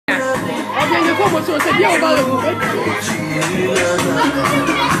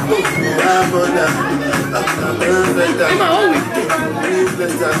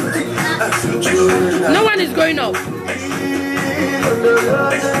No one is going up.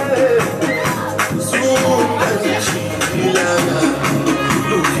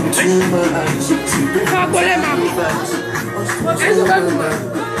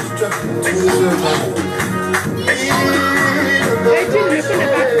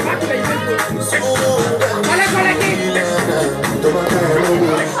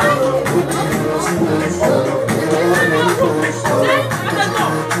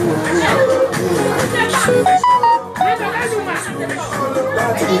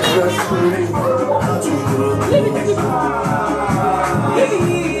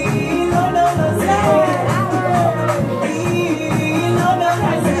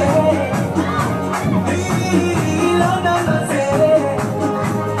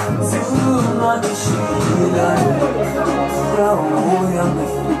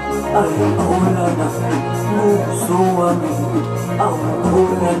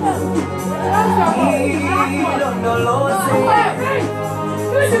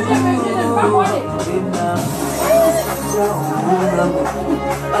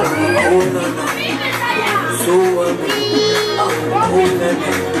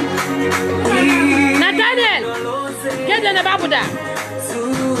 Nathaniel, get in the babuda.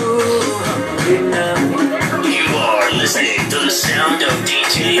 You are listening to the sound of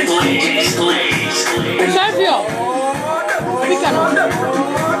DJ Blaze. Sergio,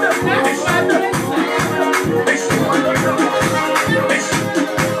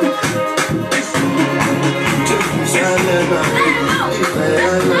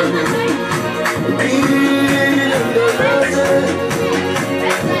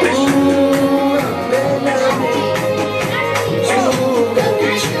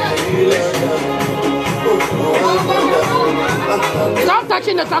 stop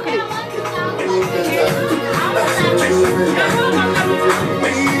touching the chocolate.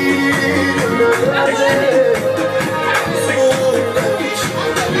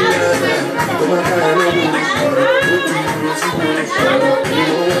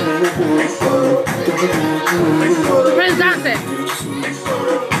 Friends dancing.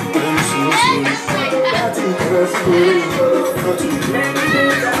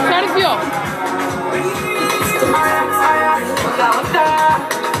 Sergio.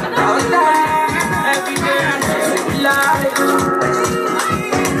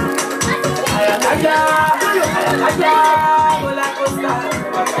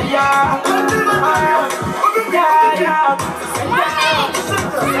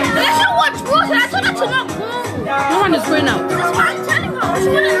 No one is going out. That's what I'm telling her. She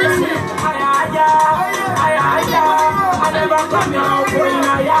wouldn't listen.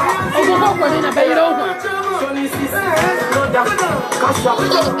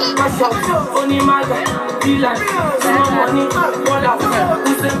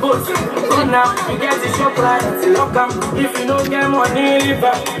 If you don't get money,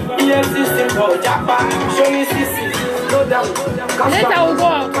 Later we'll go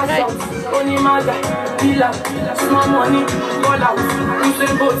out, right? Only mother, dealer, small money, all out,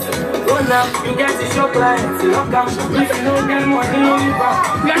 losing boats. Go now, you get to shop clients, lock up. If you don't get money,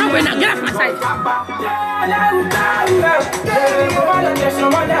 We are not going to get off my side.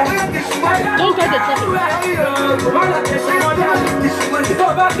 Don't touch the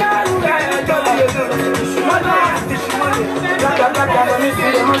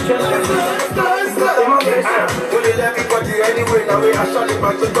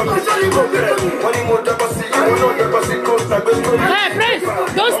Hey, Prince,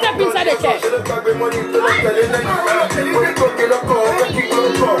 don't step inside the chair.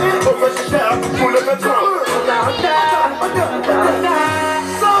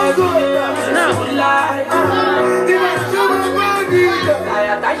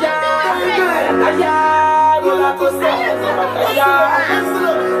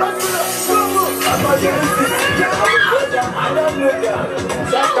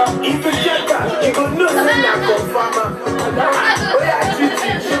 If you check that, you go know that I'm confirmer. Oh yeah,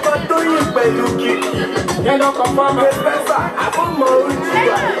 she got to you by looking. You don't confirm a Spencer. I put more with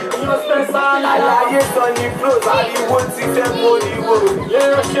you. You Spencer, I like on the floors. I want to see them money. Oh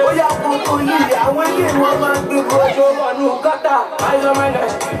yeah, put on you. I want you woman to go over no gutter. I don't mind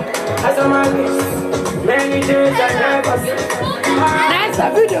that. I don't mind this. Many days I never see. That's a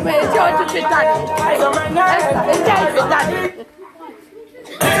video, man. It's your to daddy. I don't mind that. It's your daddy.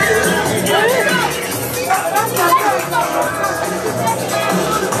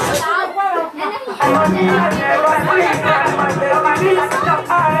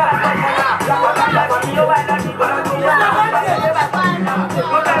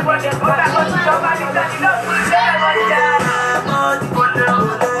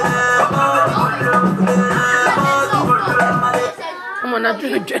 I'm on a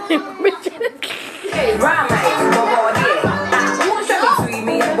drink. Hey, Rama, body. Who's trying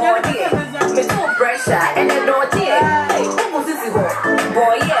me, body? Me too pressure, and then no dear. Hey, who's this boy?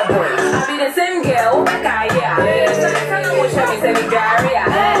 Yeah, boy. I be the same girl, back yeah. So I can't know what she said, Garia.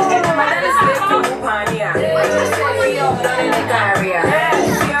 And my dad is left to Pania. We all done in the Garia.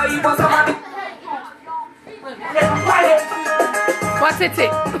 Yeah, you was somebody. What's it?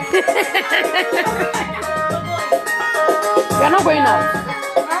 You're not going out.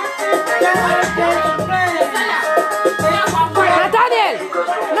 Nathaniel!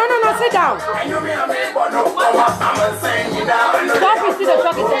 No, sit down. Stop and see the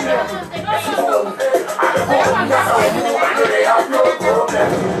truck is ending. If you don't, I don't know, yes, I will move, I know they have no problem.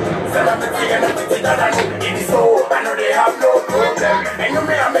 Send them to you and put it down, so I know they have no problem.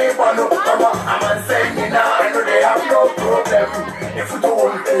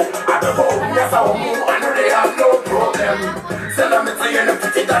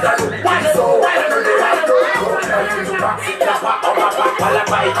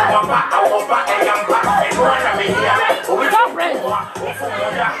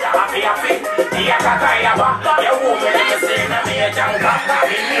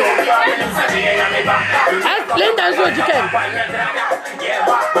 Explain that what you can.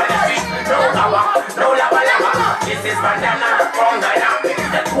 This is bandana from Ghana.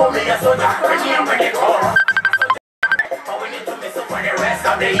 That told me a soldier when you bring it home. But we need to miss up for the rest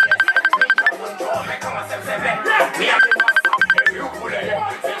of the year. Me and the master, you pull it.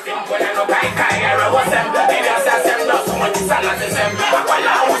 When I know I was them. Maybe I said them, not so much is not the same.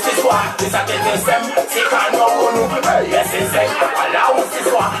 Allowance is what? This a get this them. See, can't no one. Yes, it's them. Allowance is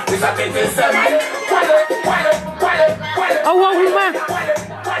what? This a get this them. Oh, what woman?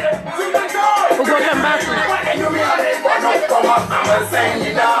 We'll go come back.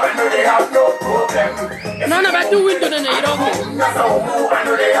 No, but two windows in the you don't go. I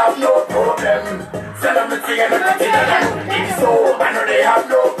know they have no problem. Send them to see and so I know they have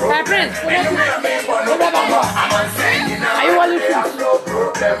no problem. Hey, Prince. Are you all in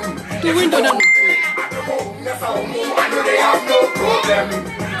two windows? I know they have no problem.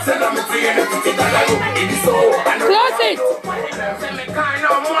 Send them to see and so I know close it.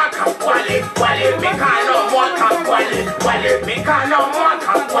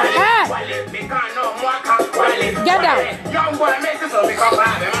 Get down. Young boy, make this up because I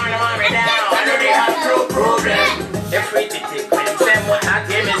know they have no problem. If we take them what I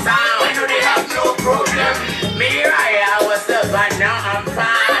give me sound, I know they have no problem. Me, I was up, but now I'm fine.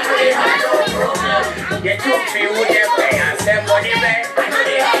 I know they have no problem. You took me with your pay and send money back. I know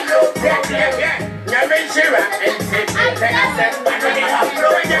they have no problem. Never Shira and say, I know they have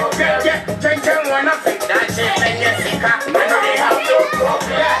no problem. One of them that shit and yes, I know they have no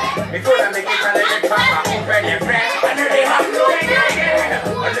problem. Before I make it, I let it pop up and your friend. I know they have no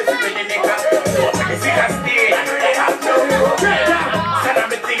problem. On the super nigga, so when you see that stay, I know they have no problem.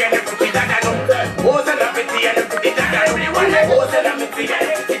 Salamity and the pretty that I know. Oh, salamity and the pretty that I know. Oh, salamity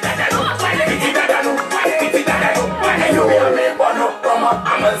and the pretty that I know. Pretty that I know. Pretty that I know. I know we are made for no problem.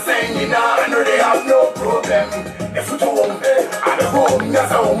 I'm a saying, I know they have no problem. If you don't, I don't home,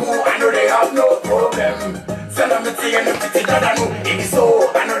 yes, I will move. I know they have no problem. Send them to see and the pretty that I know. If so,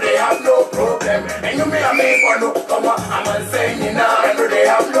 I know they have no problem. And you may have made for no problem. I'm a saying, I know they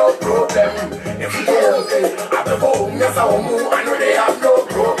have no problem. If you don't, I don't home, yes, I will move. I know they have no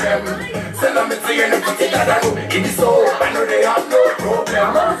problem. Send them to see and the pretty that I know. If so, I know they have no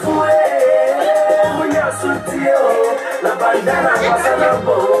problem. I'm for it. When you're so dear, la bandana was a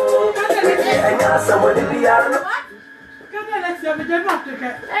number. And you're somebody be out.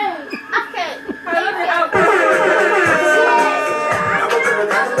 Hey, okay.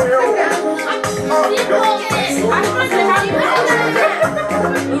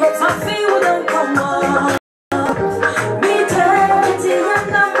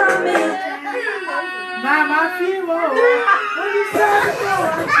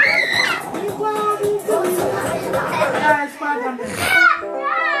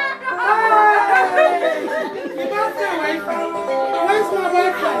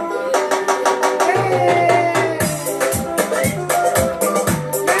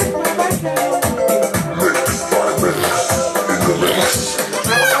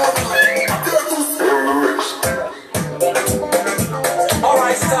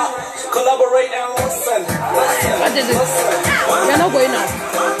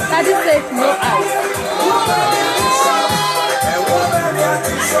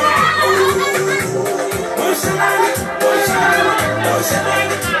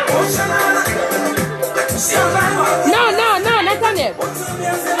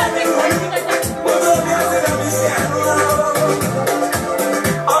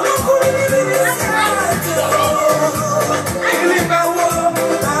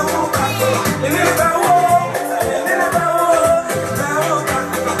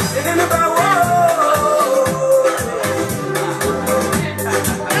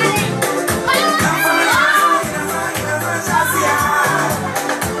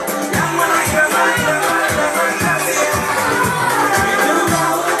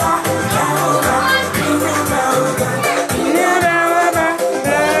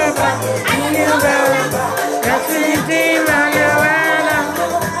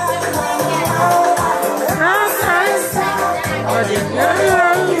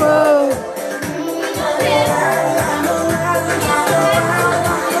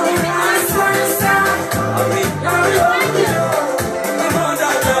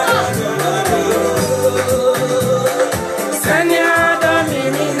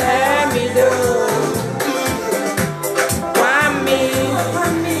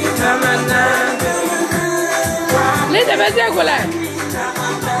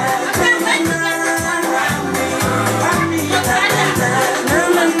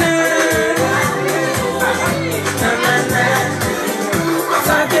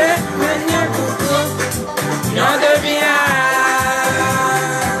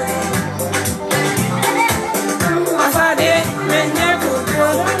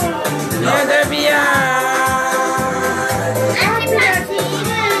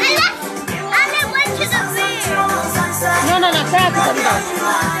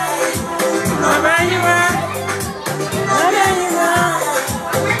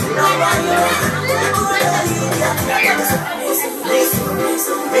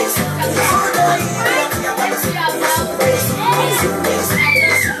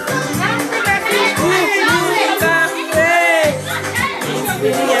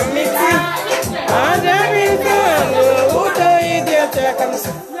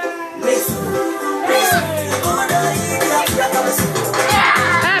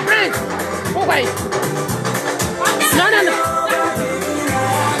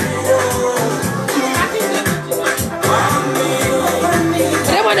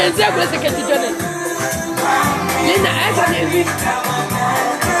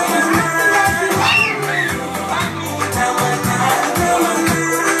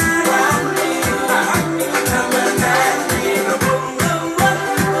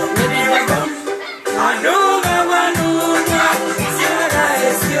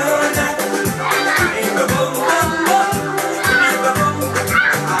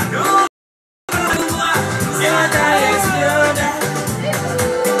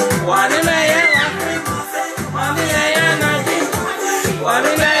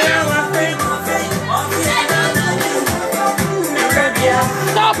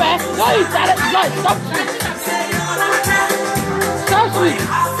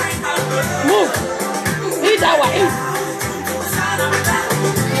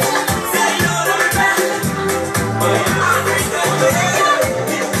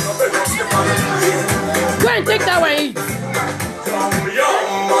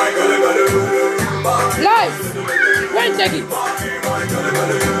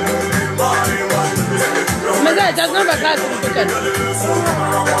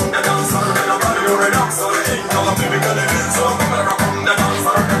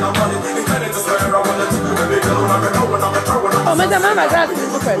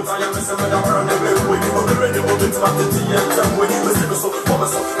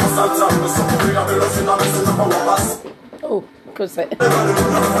 Oh, cause I...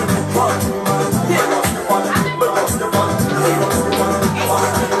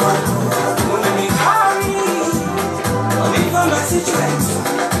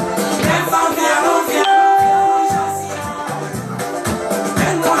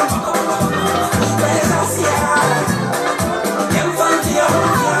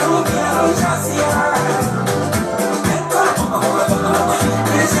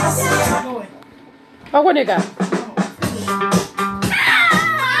 Oh, what nigga?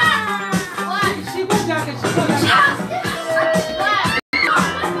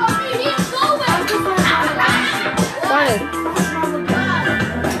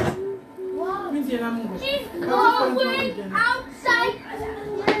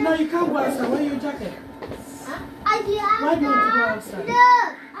 No, you can't go outside. Where are your jacket? Why do you want to go outside? Look,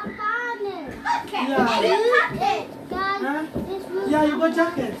 I found it. Okay. Huh? Yeah, you got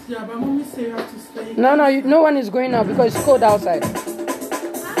jackets. Yeah, but mommy say you have to stay. No, no one is going out because it's cold outside.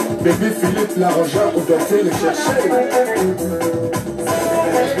 Baby Philippe l'arrangeur, on doit le chercher.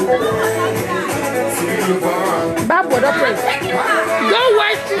 Bad water place. Don't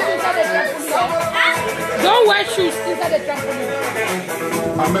wear shoes inside the trampoline. Don't wear shoes inside the trampoline.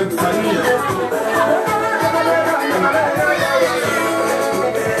 Ahmed Fani.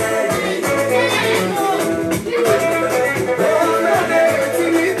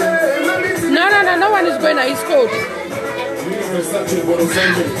 No one is going out. It's cold.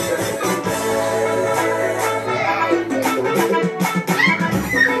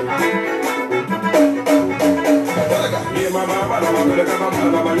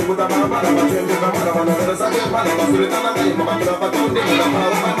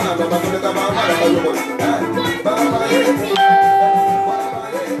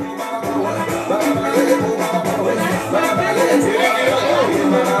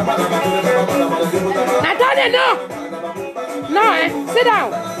 Natalia, no! No, sit down.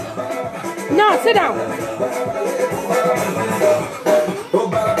 No, sit down.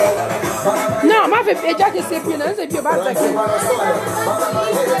 No, ma fait déjà que c'est plus, non, c'est plus bas.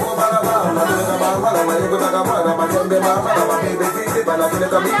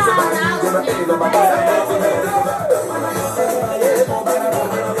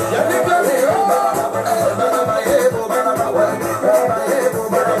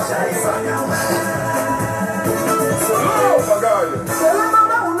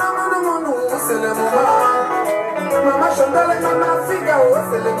 c'est le moment. Maman Chandala, maman Figaro,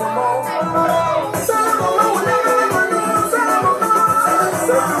 c'est le moment. C'est le moment où c'est le moment. C'est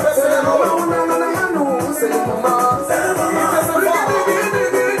le moment où c'est le moment.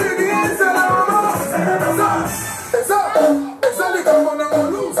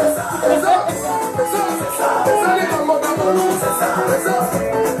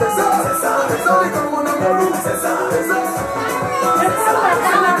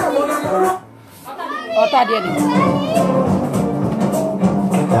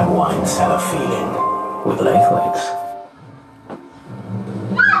 That once had a feeling with Lakewigs.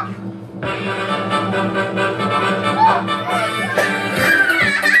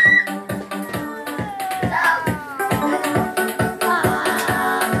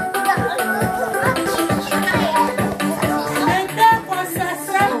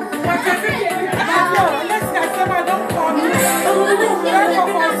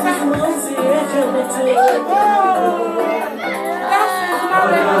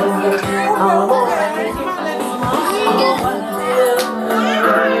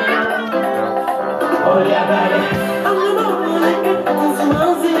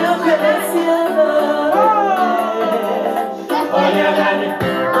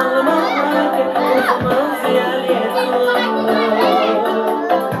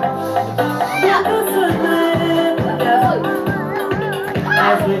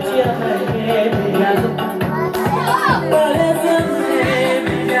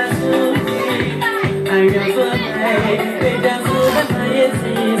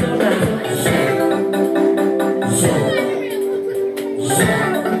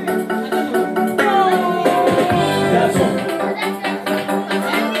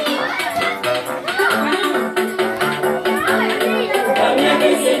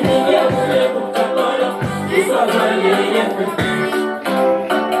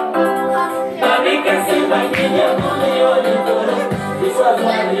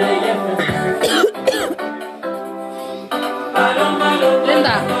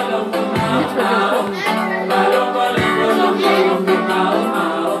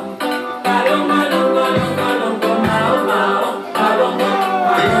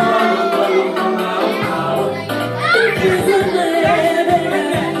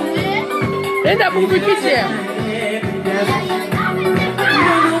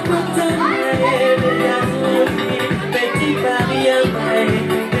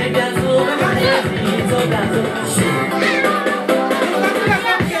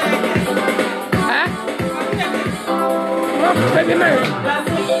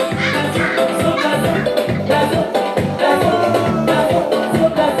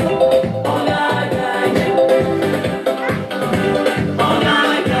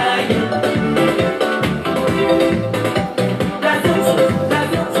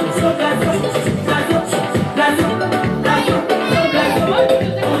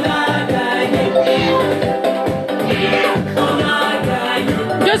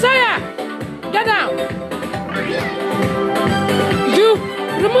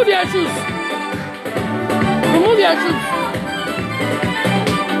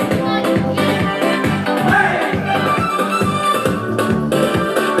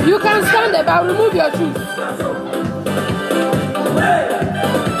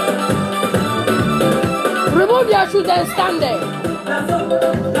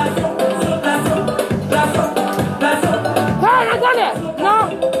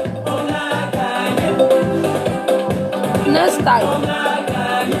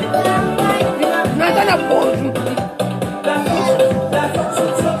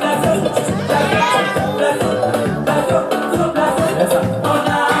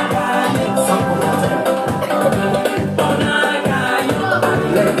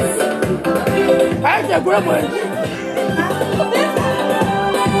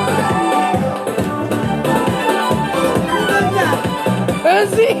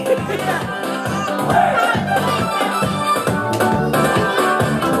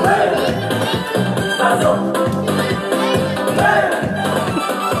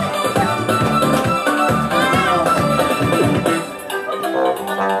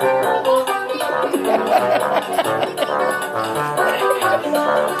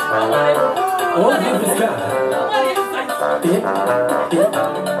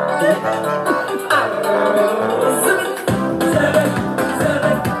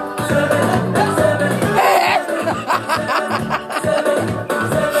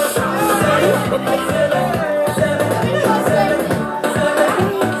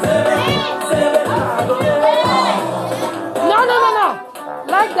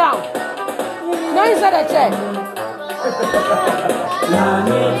 Go inside the chair.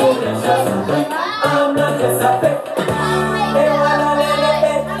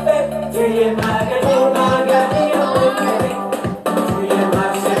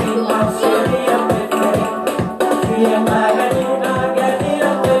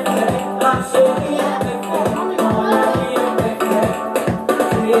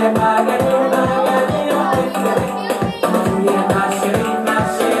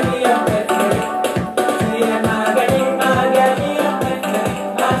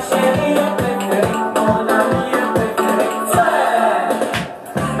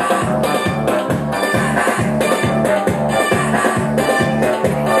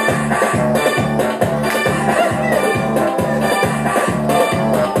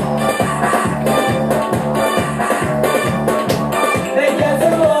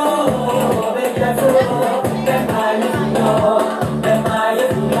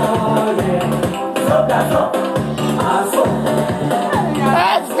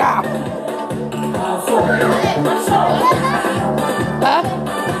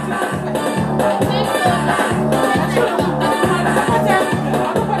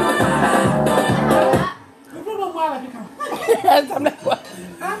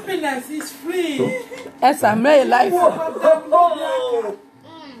 Happiness is free. Yes, I'm very life. You are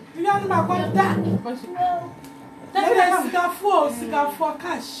not going that. That is for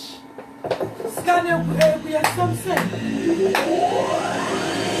cash. Scan be something.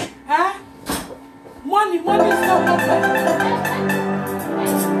 Huh? Money is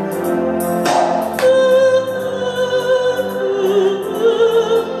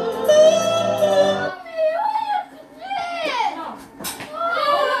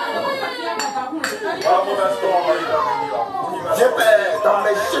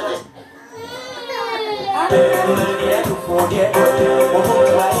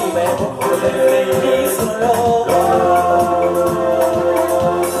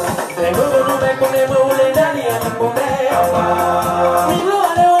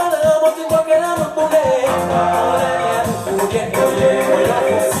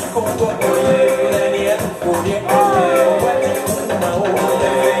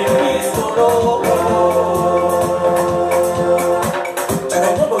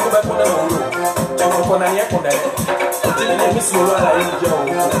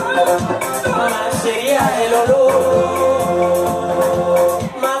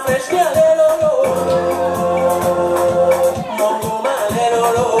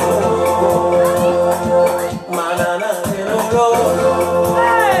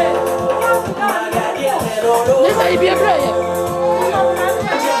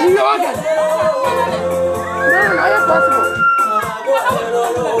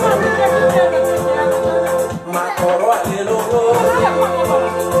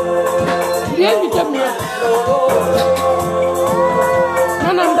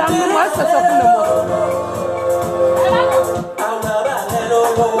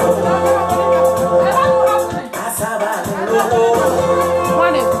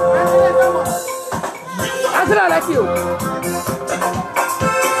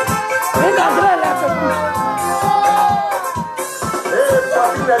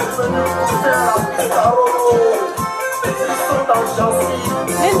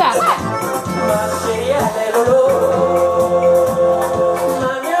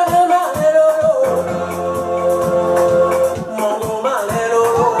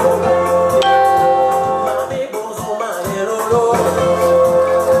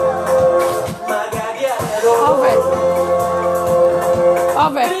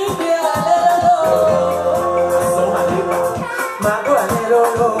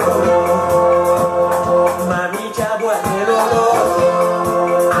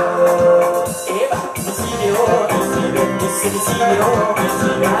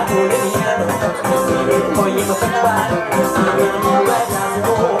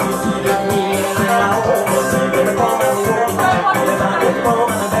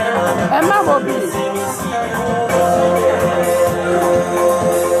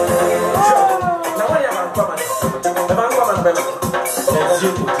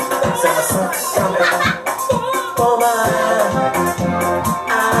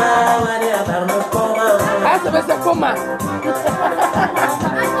so much.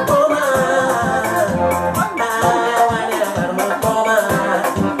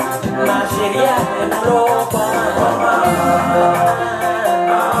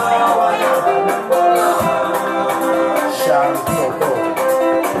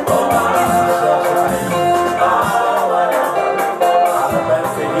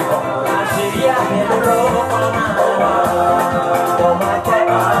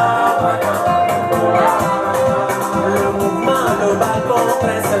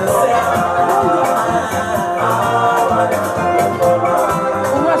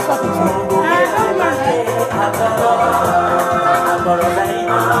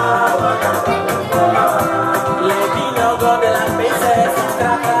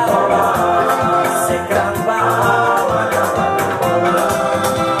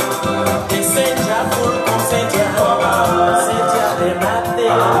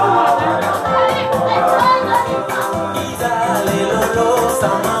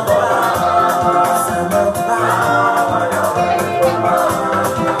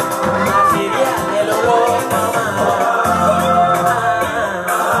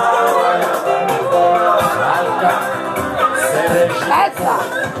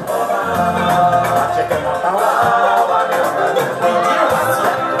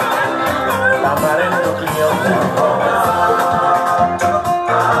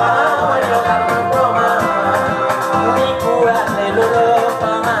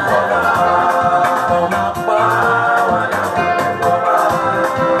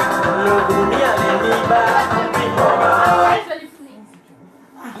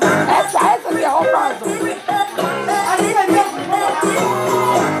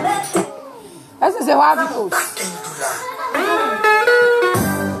 Essa é o hábito.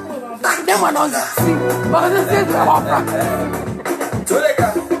 Demorou sim. Mas você se roupa. Tous les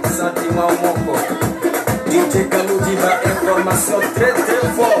gars, sentiment mon corps. DJ Kalou dit ma information très très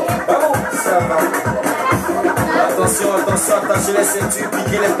fort. Bravo, ça va. Attention, attention, attachez les ceintures,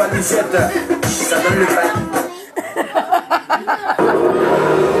 piquez les panichettes. Ça donne le bail.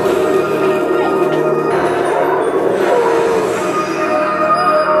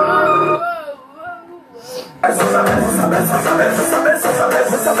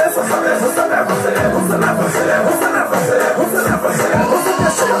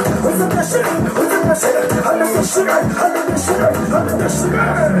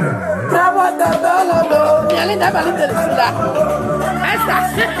 Bravo, Dodolo. Minha linda vai linda de estudar. Essa.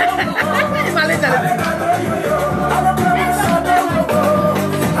 Uma linda de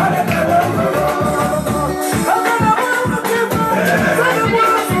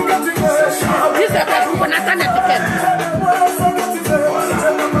Isso é pra grupo na caneta pequena.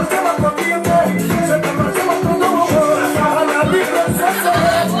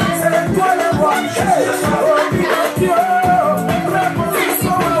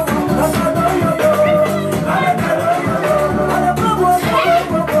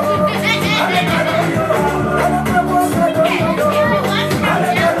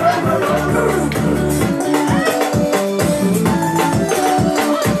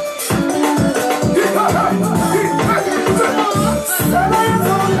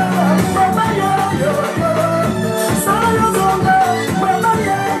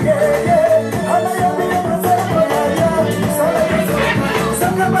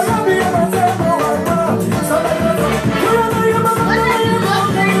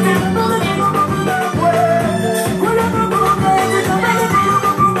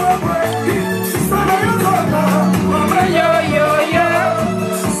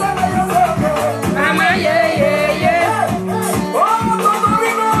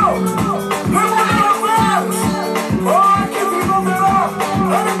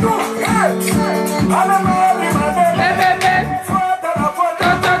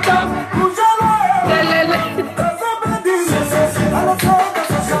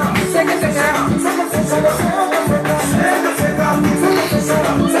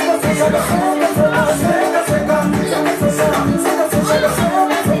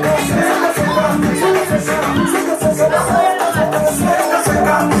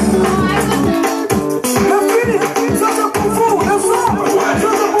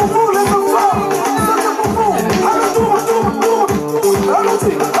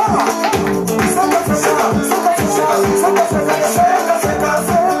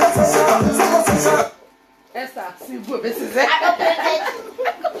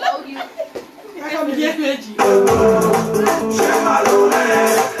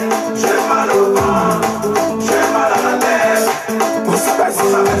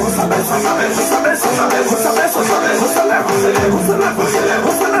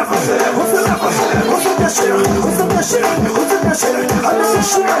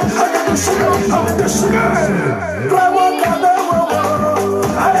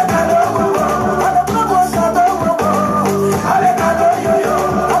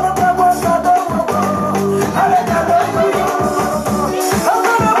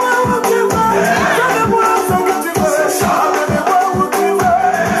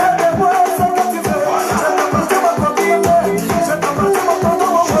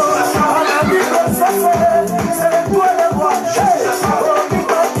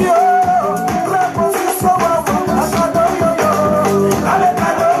 I'm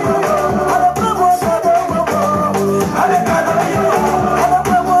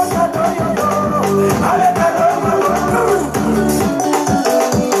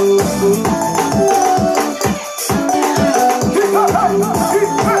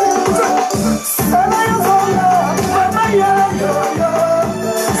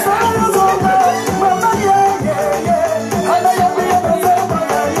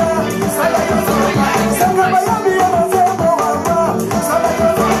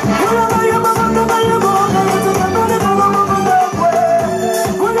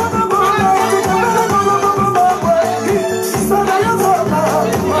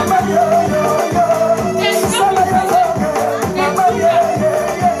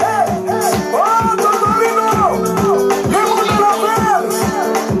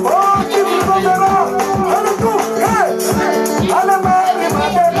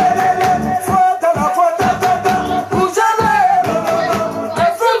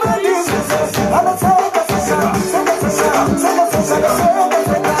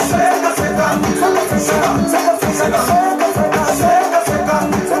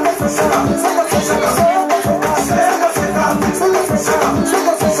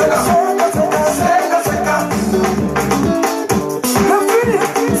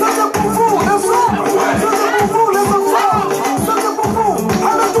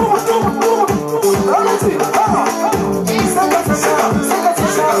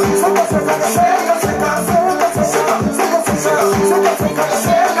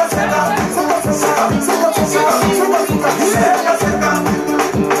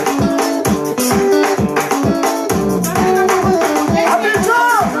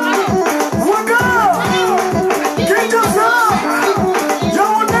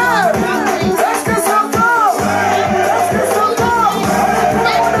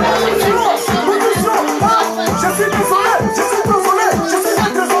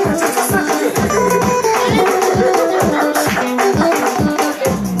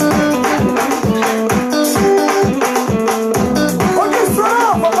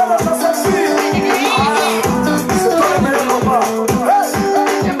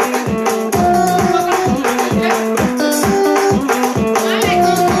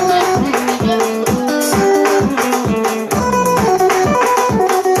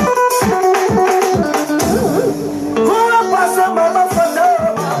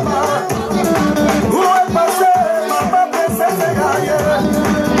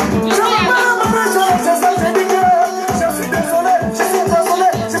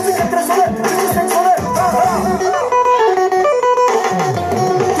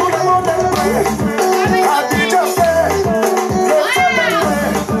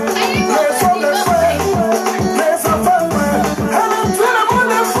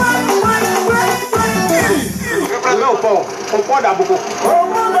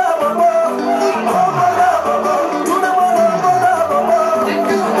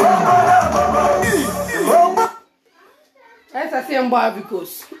That's the same bar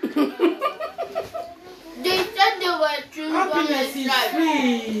because They said they were true. Happiness is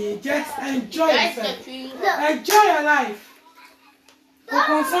free. Just enjoy yourself. Enjoy your life. For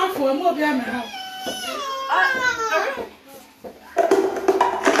concern for a more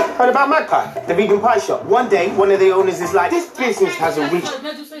What about my car, the vegan pie shop? One day, one of the owners is like, this business has a reach.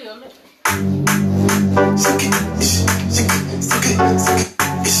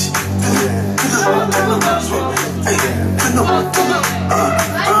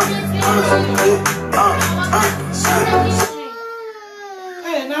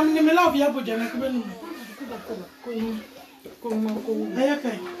 Hey, now I'm love you, but you're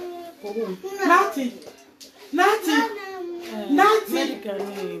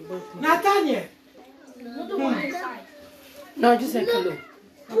Nathaniel. no, just say hello.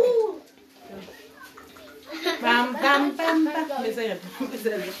 Bam, bam, bam, bam.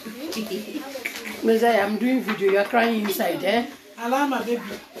 Messiah, I'm doing video. You're crying inside, eh? Allow my baby.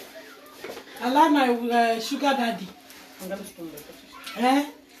 Allow my sugar daddy. Eh?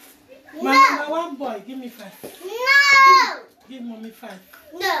 My one boy, give me 5. No! Give mommy 5.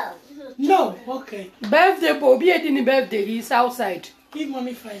 No! No, okay. Birthday, Bobby, didn't birthday. He's outside. Give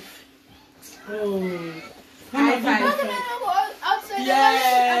mommy 5. Oh. High five.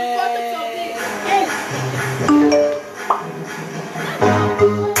 Yeah.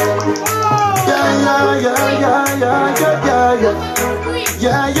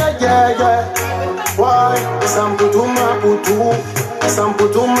 Why? Samputuma putu,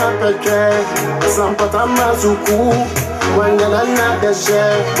 samputuma peche, sampatama suku. Wanyanana deshe,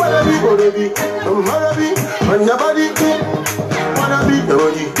 whatever, and nobody,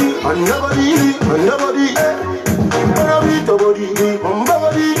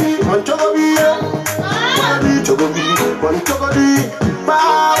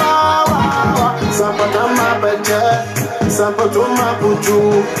 Sampatama peche, sampatuma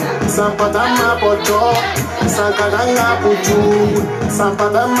putu, sampatama pocho, sankadanga putu,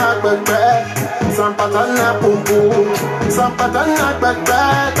 sampatama pepe, sampatana pumpu, sampatana pepe,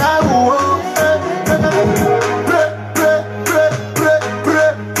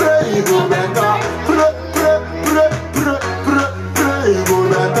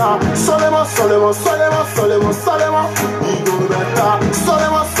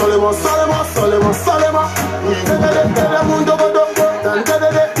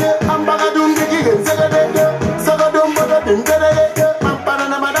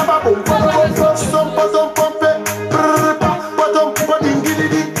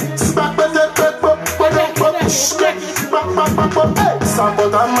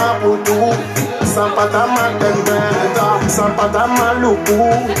 Sampatama putu, sampatama tembeta, sampatama lupu,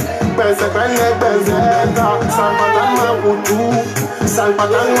 pese bezeta, sampatama putu,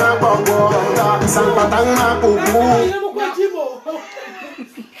 sampatama bobota, sampatama pupu.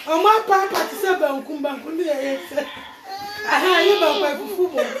 Oma papa ti se ba nkumba nkundi ye se. Aha, you ba kwa fufu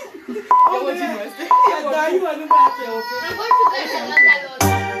bo.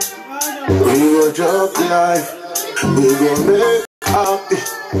 We will drop life, we will make happy,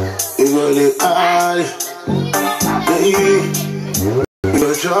 we will live high. We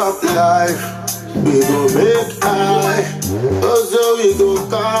will drop life, we will make high. Also we go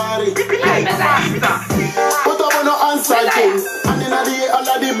carry. Put up on the answer thing, and in the all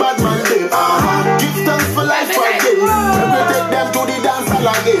of the bad man thing. Give thanks for life again. We take them to the dance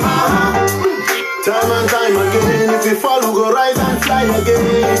again. Time and time again, if you fall, we go rise and fly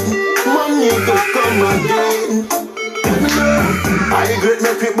again. Money go come again. I regret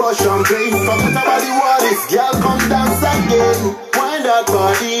make people bust champagne. Forget about the worries, girl, come dance again. Wind that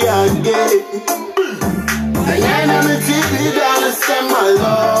body again. The enemy TV down and send my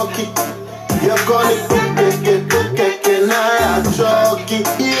lucky. You're gonna cook it, I am chalky.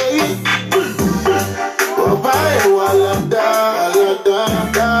 Oh, bye, wala da.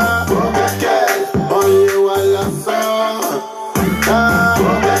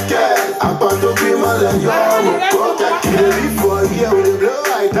 Before you will blow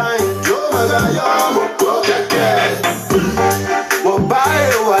my time, you're my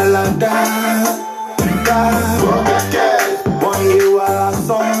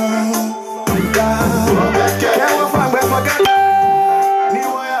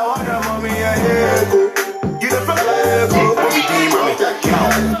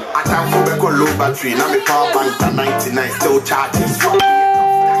battery, now my power bank at 99, still charging.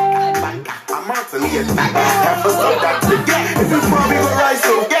 I'm out to me at night. Have to stop that. If you probably go right,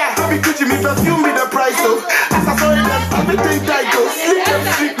 so yeah, she me perfume me the price though. As I saw them, everything tight though. Sleep them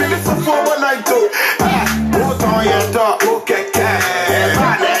sleep, me this for overnight though. What on your dog? Okay,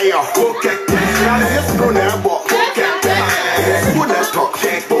 man, yo, okay. Now let's go now, but okay. Who let's talk?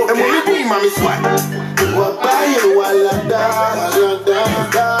 And when you be mommy swag, what buy you while I da.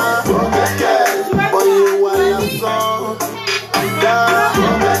 Okay, boy you while I'm song. Da,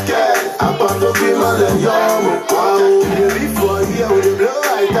 okay. I bought the people that young. Wow, before you with the blow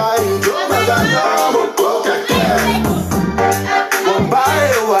I die.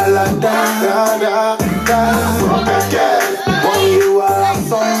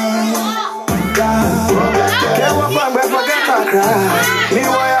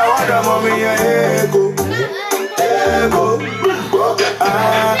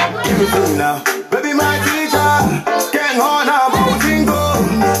 Baby, my teacher can't hold about single.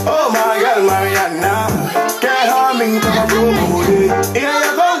 Oh my girl, Mariana can't harm me to my promo. Yeah,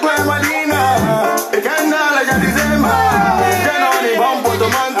 you come play Medina. It can't die like a December. Then on the bump with the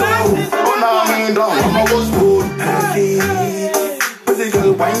mantle. Oh, now I'm in down. I'm a ghost food. Physical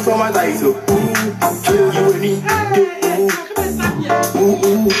wine for my thighs. Kill you and me.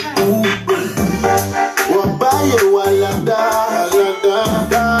 What buy you while I da.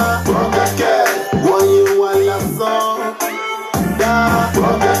 What you while I song. Da.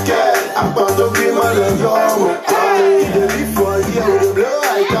 I'm about to be my young. Before you the blow I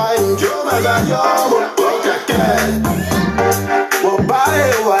time. Joe my young. What buy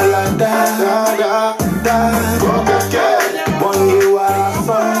you while I da. One you while I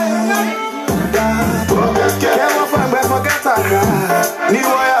song. Da. Can't go find where forget I cry. Ni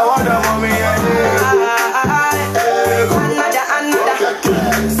why I want the mommy.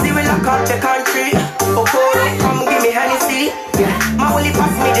 See we lock out the country. Okoro, come give me Hennessy. Yeah, my only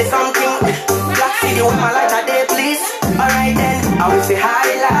pass me the something. Black City with my light a day, please. Alright then, I will say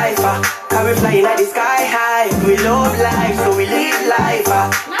high life. Can we flying at the sky high? We love life, so we live life.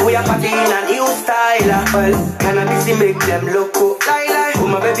 We are partying a new style. Well, cannabis make them loco. Lie, oh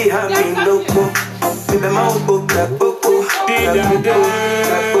my baby, have me loco. Baby, my book,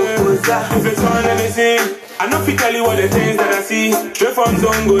 If it's on anything, I know if you tell you what the things that I see. Straight from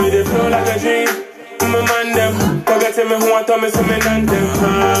Zongo, they flow like a dream. My man them, forget me who want to me some and them.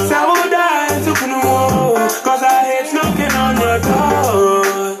 So I would die to know, cause I hate knocking on your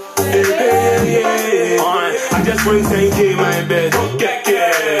door. Hey. I just went 10K my bed.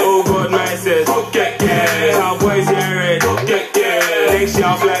 Okay. Oh God, my says. Okay. Cowboys here red. Okay. Next year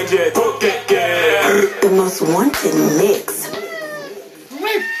I'll fly jet. Okay. the most wanted mix.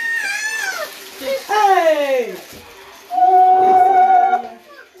 Hey!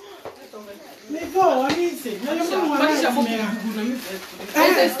 Me go, I'm easy.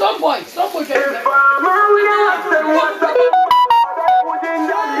 It's stop boy. Stop boy.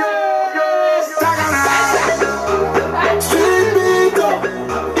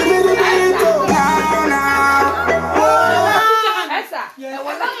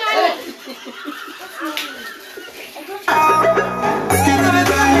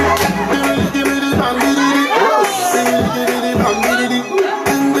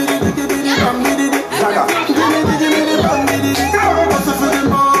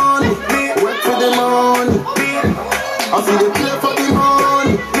 I feel the play for the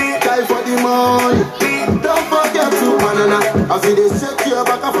money, die for the money. Don't forget to banana. I feel the shake your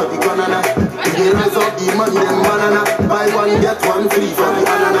back for the banana. The rise of the money, them banana. Buy one get one free for the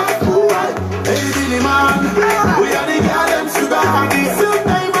banana. Oh right, hey Billy man, we are the girl them sugar honey. Silk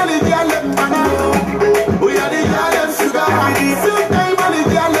time and the girl them banana. We are the girl them sugar honey. Silk time and the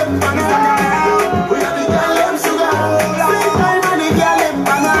girl them banana. We are the girl them sugar. Silk time and the girl them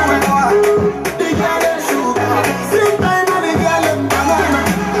banana. The girl them sugar. Silk time and the girl them banana.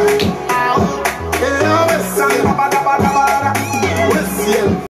 Hey, always say babada. Wesien,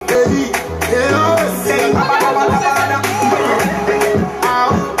 hey, always say babada.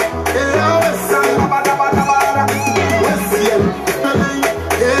 Hey, always say babada. Wesien,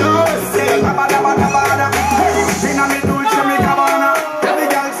 hey, always say babada. Inna me Dolce me Gabbana, every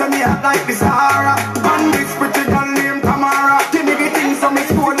girl say me hot like the Sahara. And this pretty girl named Tamara, give me the things so me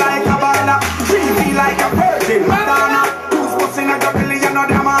score like a baller. Treat me like a virgin Madonna. Who's busting at the belly and not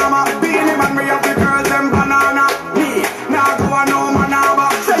their mama? Being him and me have the girls them banana. Me, now go a no manaba.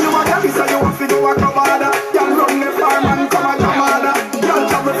 Say you a girl, so you have to do a cabada. Y'all run the farm and come a jamada. Y'all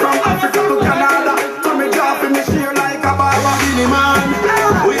travel from Africa to Canada. So me drop in the sheer like a baba. Billy man,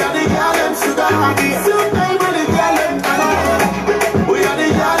 we are the girl them sugar honey. Silk time and the girl them banana. We are the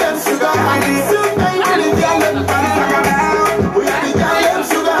girl them sugar honey. Silk time and the girl them banana. We are the girl them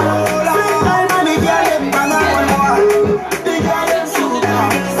sugar. Silk time and the girl them banana. The girl them sugar.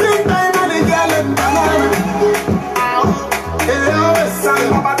 Silk time and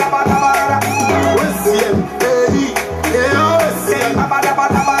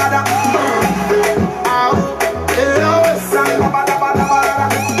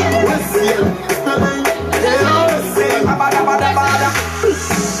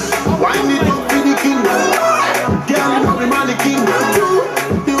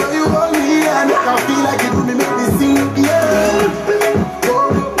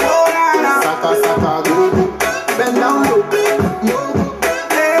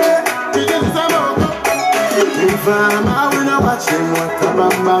Farmer, we no watch him what a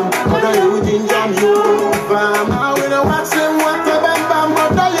bam bam. Other you ginger you. Farmer, we no watch him what a